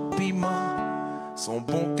avec tout piment. Son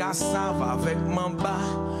bon cassave avec mamba,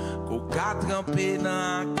 coca trempé dans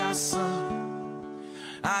un cassan.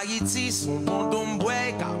 Haïti, son bon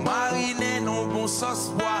domboué, car mariné non bon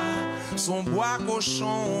sauce bois. Son bois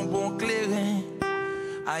cochon, bon clairin.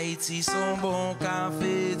 Haïti, son bon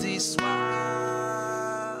café du soir.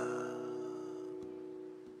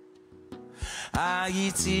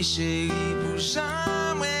 Haïti, chérie, pour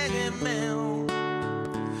jamais aimer.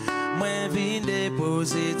 Moi, vin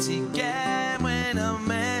déposer ticket, moi, non,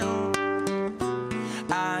 mais.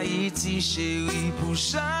 Haïti, chérie, pour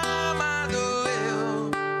jamais adorer.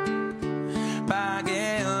 Pas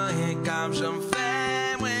rien comme j'en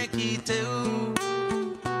fais, moi, quitter.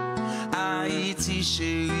 Haïti,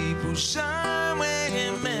 chérie, pour jamais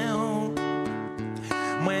aimer.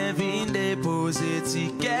 Moi, vin déposer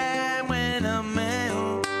ticket, moi, non, mais.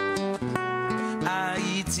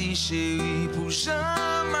 Haïti, chérie, pour jamais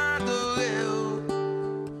adorer.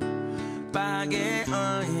 Pas rien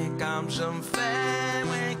comme j'en fais,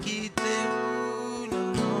 moi, quitter.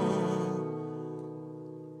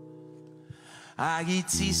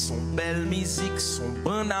 Haïti, son belle musique, son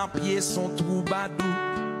bon à pied, son troubadour.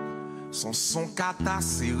 Son kata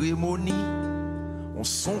cérémonie, on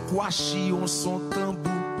son kwashi, on son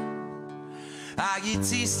tambour.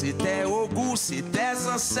 Haïti, c'était au goût, c'était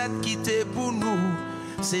ancêtres qui étaient pour nous.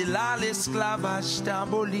 C'est là l'esclavage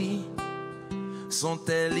t'aboli. Son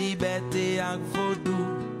telle liberté avec vaudou.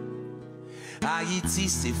 Haïti,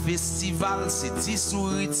 c'est festival, c'est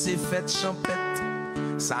tissourit, c'est fête champette.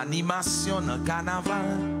 C'est animation dans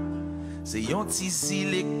carnaval. C'est yon tisi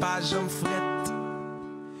lek pa jam fret.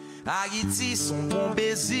 Haïti, son bon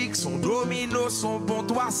basic, son domino, son bon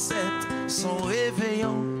 3-7. Son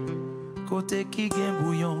réveillon, côté qui gen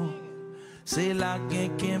bouillon. C'est la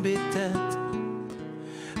gen kembe tête.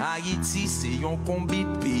 Haïti, c'est yon combi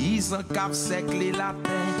de paysan kap sek les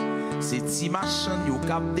latins. C'est ti machan yo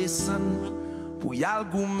kap descend pour yal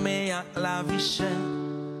goumen ak la vie chère.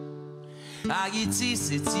 Haïti,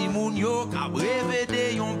 c'est ti moun yo kap rêve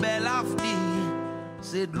de yon bel avenir.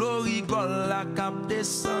 C'est de l'eau rigole la kap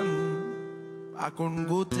descend. A kon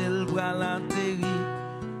gote l bral atterri.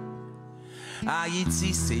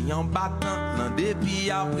 Haïti, c'est yon battant nan depuis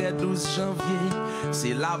après 12 janvier.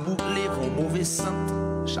 C'est la boucle vont mauvais sente.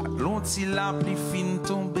 Chaque long la pli fin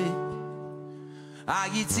tombe.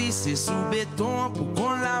 Haïti, c'est sous béton pour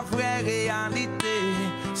qu'on la vraie réalité.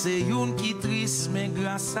 C'est yon qui triste mais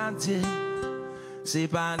grâce à Dieu. C'est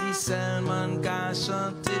pas lui seulement qu'à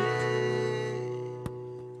chanter.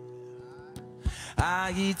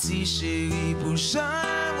 Haïti, chérie, pour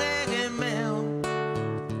jamais aimer.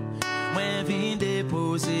 Moi, vin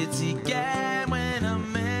déposer ticket, moi, non,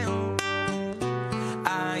 mais.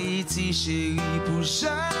 Haïti, chérie, pour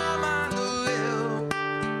jamais adorer.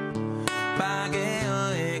 Pas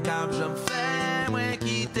rien, cap, j'en fais, moi,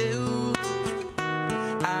 quitter.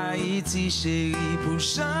 Haïti, chérie, pour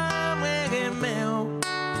jamais aimer.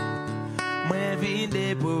 Moi, vin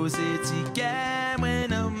déposer ticket, moi,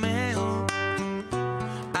 non, mais.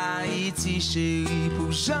 Haïti, chérie,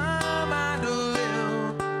 pour jamais adorer.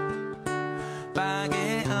 Pas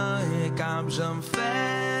rien, cap, j'en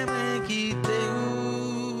fais, moi, quitter.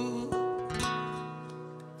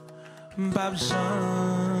 Pas besoin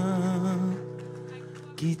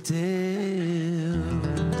quitter.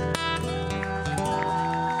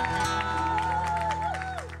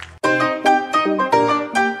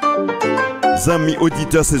 Amis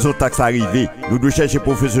auditeurs, saison taxe arrivée. Nous devons chercher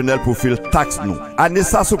professionnel pour faire taxe nous. Année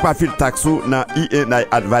ça, si pas faire taxe dans INI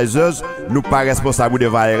Advisors, nous pas responsables de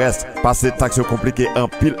VRS parce que taxe compliqué en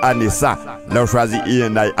pile année ça. Là, on choisit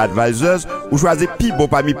E&I Advisors, ou choisit plus bon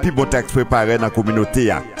parmi plus bon taxes préparés dans la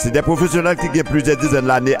communauté. C'est des professionnels qui ont plusieurs dizaines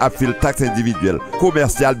d'années à faire taxes individuelles,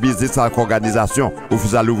 commerciales, business avec organisation.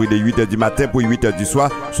 Office à l'ouvrir de 8h du matin pour 8h du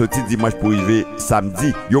soir, sorti dimanche pour arriver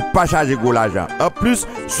samedi. Yo pas chargé gros l'argent. En plus,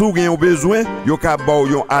 si vous avez besoin, yo ka ba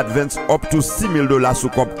yon advance up to $6,000 sous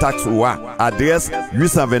comme taxe ou a. Adresse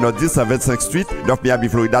 829 10 125 Street, North Miami,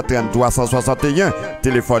 Florida 3361.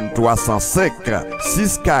 Téléphone 305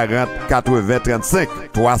 640 80 35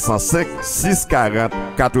 305 640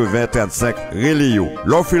 80 35. Relio.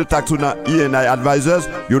 L'offre le taxe dans E&I Advisors,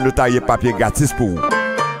 yo notarie papier gratis pour vous.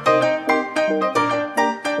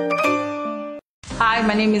 Hi,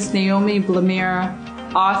 my name is Naomi Blamire,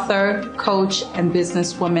 author, coach, and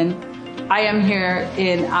businesswoman. I am here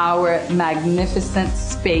in our magnificent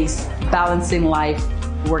space, Balancing Life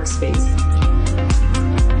Workspace.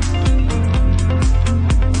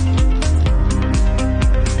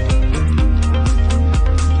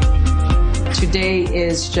 Today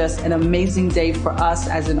is just an amazing day for us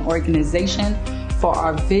as an organization, for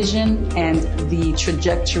our vision and the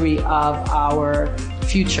trajectory of our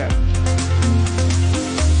future.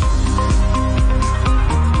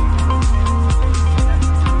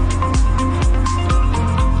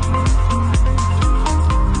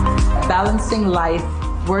 Balancing Life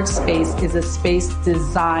Workspace is a space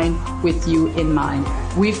designed with you in mind.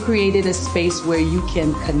 We've created a space where you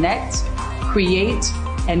can connect, create,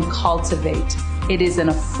 and cultivate. It is an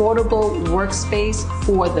affordable workspace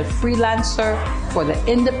for the freelancer, for the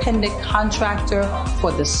independent contractor,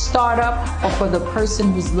 for the startup, or for the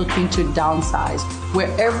person who's looking to downsize.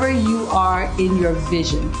 Wherever you are in your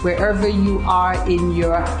vision, wherever you are in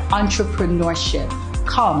your entrepreneurship,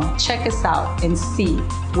 come check us out and see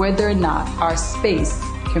whether or not our space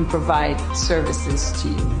can provide services to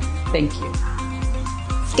you. Thank you.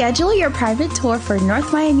 Schedule your private tour for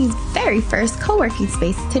North Miami's very first co-working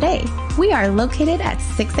space today. We are located at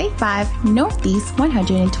 685 Northeast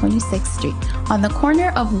 126th Street on the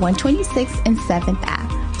corner of 126th and 7th Ave,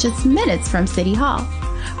 just minutes from City Hall.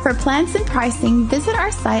 For plans and pricing, visit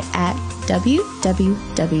our site at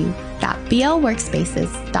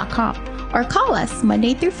www.blworkspaces.com or call us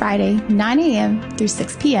Monday through Friday, 9 a.m. through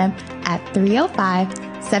 6 p.m. at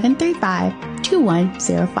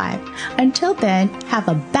 305-735-2105. Until then, have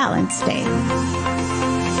a balanced day.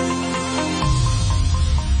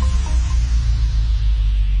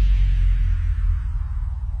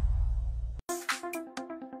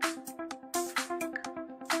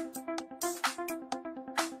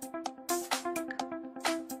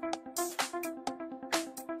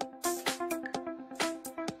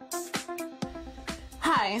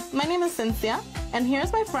 Hi, my name is Cynthia, and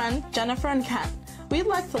here's my friend Jennifer and Ken. We'd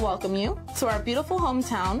like to welcome you to our beautiful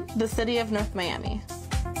hometown, the city of North Miami.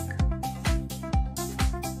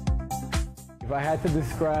 If I had to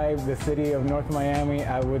describe the city of North Miami,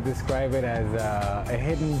 I would describe it as a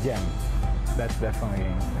hidden gem. That's definitely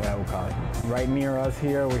what I would call it. Right near us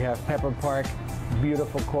here, we have Pepper Park,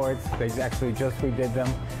 beautiful courts. They actually just redid them.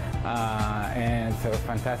 And it's a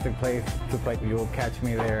fantastic place to play. You'll catch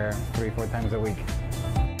me there 3-4 times a week.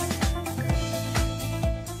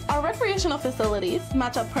 Our recreational facilities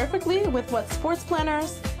match up perfectly with what sports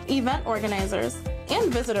planners, event organizers,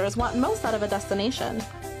 and visitors want most out of a destination.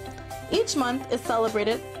 Each month is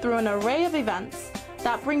celebrated through an array of events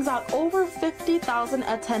that brings out over 50,000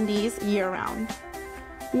 attendees year-round.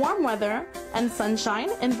 Warm weather and sunshine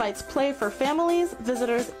invites play for families,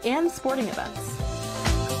 visitors, and sporting events.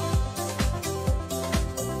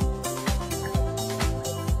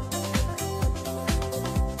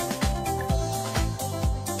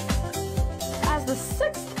 As the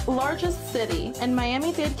 6th largest city in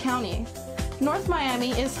Miami-Dade County, North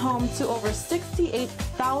Miami is home to over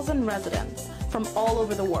 68,000 residents from all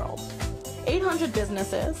over the world, 800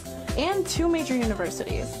 businesses, and 2 major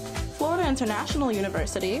universities, Florida International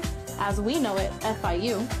University, as we know it,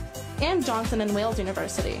 FIU, and Johnson & Wales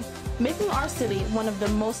University, making our city one of the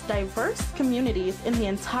most diverse communities in the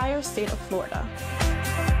entire state of Florida.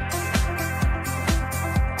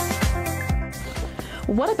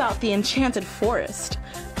 What about the Enchanted Forest,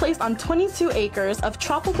 placed on 22 acres of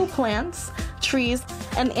tropical plants, trees,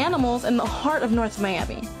 and animals in the heart of North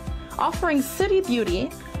Miami, offering city beauty,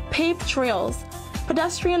 paved trails,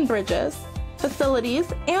 pedestrian bridges,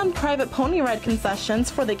 facilities, and private pony ride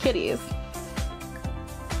concessions for the kiddies.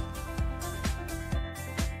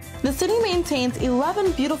 The city maintains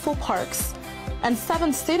 11 beautiful parks and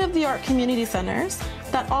 7 state-of-the-art community centers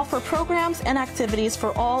that offer programs and activities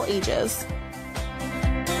for all ages.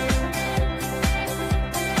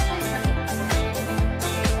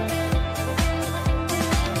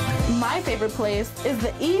 My My favorite place is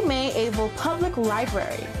the E. May Abel Public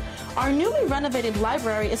Library. Our newly renovated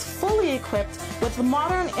library is fully equipped with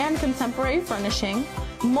modern and contemporary furnishing,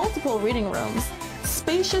 multiple reading rooms,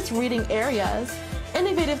 spacious reading areas,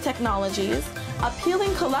 innovative technologies,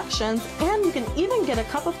 appealing collections, and you can even get a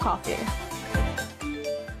cup of coffee.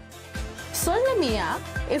 Soy La Mia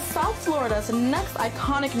is South Florida's next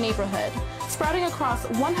iconic neighborhood, spreading across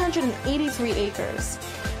 183 acres.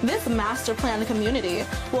 This master planned community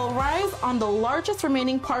will rise on the largest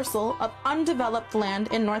remaining parcel of undeveloped land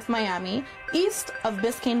in North Miami, east of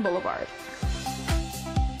Biscayne Boulevard.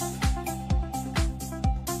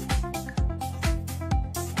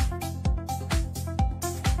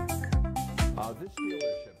 This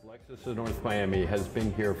dealership, Lexus of North Miami, has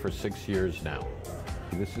been here for 6 years now.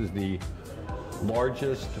 This is the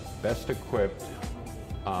largest, best equipped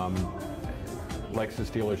Lexus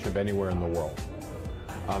dealership anywhere in the world.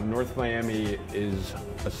 North Miami is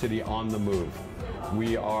a city on the move.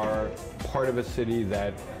 We are part of a city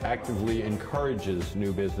that actively encourages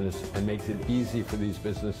new business and makes it easy for these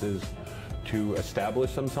businesses to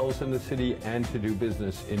establish themselves in the city and to do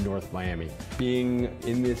business in North Miami. Being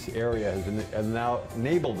in this area has now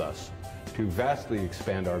enabled us to vastly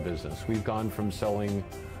expand our business. We've gone from selling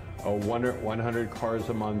 100 cars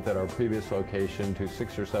a month at our previous location to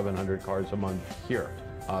 600 or 700 cars a month here.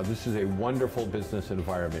 This is a wonderful business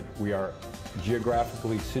environment. We are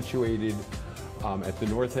geographically situated at the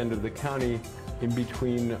north end of the county, in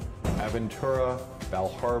between Aventura, Bal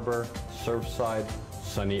Harbor, Surfside,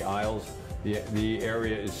 Sunny Isles. The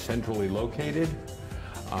area is centrally located.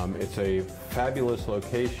 It's a fabulous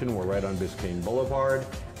location. We're right on Biscayne Boulevard,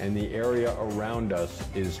 and the area around us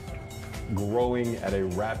is growing at a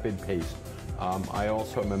rapid pace. I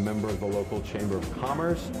also am a member of the local Chamber of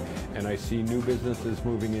Commerce, and I see new businesses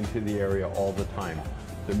moving into the area all the time.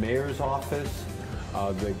 The mayor's office,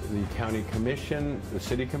 the county commission, the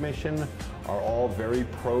city commission are all very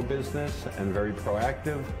pro-business and very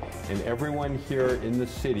proactive, and everyone here in the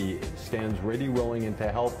city stands ready, willing, and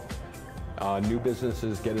to help new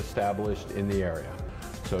businesses get established in the area.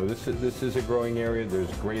 So this is a growing area.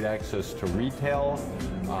 There's great access to retail.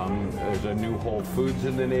 There's a new Whole Foods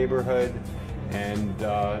in the neighborhood. And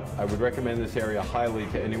I would recommend this area highly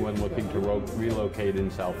to anyone looking to relocate in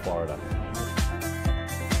South Florida.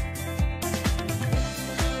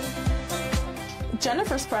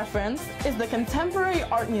 Jennifer's preference is the Contemporary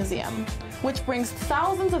Art Museum, which brings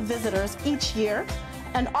thousands of visitors each year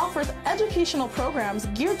and offers educational programs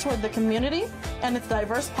geared toward the community and its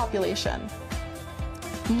diverse population.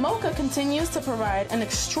 Mocha continues to provide an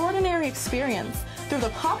extraordinary experience through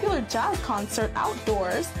the popular jazz concert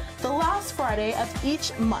outdoors the last Friday of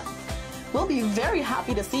each month. We'll be very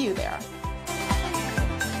happy to see you there.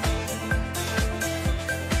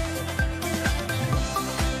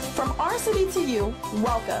 From our city to you,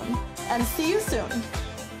 welcome, and see you soon.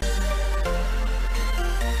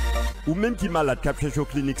 Ou même qui malade qui cherche une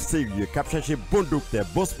clinique sérieux, qui cherche bon docteur,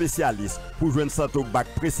 bon spécialiste pour joindre santo bac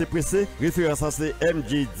pressé, référence c'est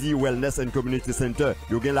MJD Wellness and Community Center.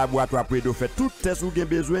 Yo gen laboratoire pour aider fait tout test ou gen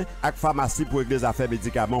besoin avec pharmacie pour régler les affaires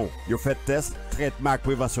médicaments. Yo fait test traitement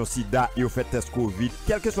prévention sida, yo fait test Covid,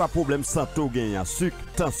 quel que soit problème santé ou gen sucre,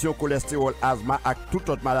 tension, cholestérol, asthme ak toute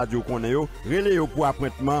autre maladie ou connaît yo, relé yo pour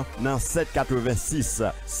appointement dans 786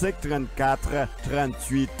 534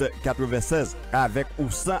 38 96 avec ou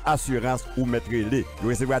sans assurance ou mettre les. Yo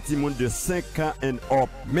recevoir ti moun de 5 ans and up.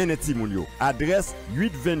 Meneti moun yo. Adresse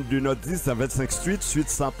 822 North 1025 Street, suite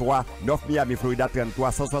 103, North Miami, Florida 33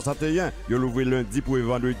 161. Yo l'ouvre lundi pour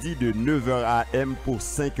vendredi de 9h AM pour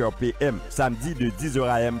 5h PM. Samedi de 10h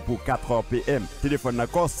AM pour 4h PM. Téléphone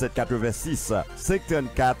encore 786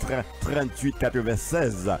 534 38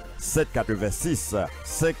 96 786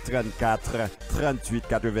 534 38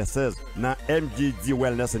 96. Dans MJD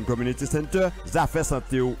Wellness and Community Center, affaires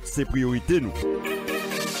santé c'est priorité nous.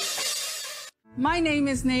 My name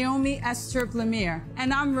is Naomi Esther Blamire,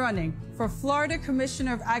 and I'm running for Florida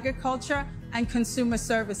Commissioner of Agriculture and Consumer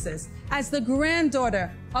Services. As the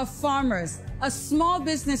granddaughter of farmers, a small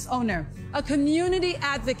business owner, a community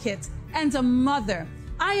advocate, and a mother,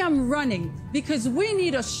 I am running because we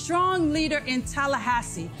need a strong leader in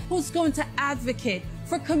Tallahassee who's going to advocate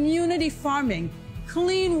for community farming,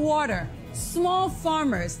 clean water, small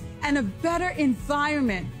farmers, and a better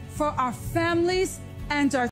environment for our families and our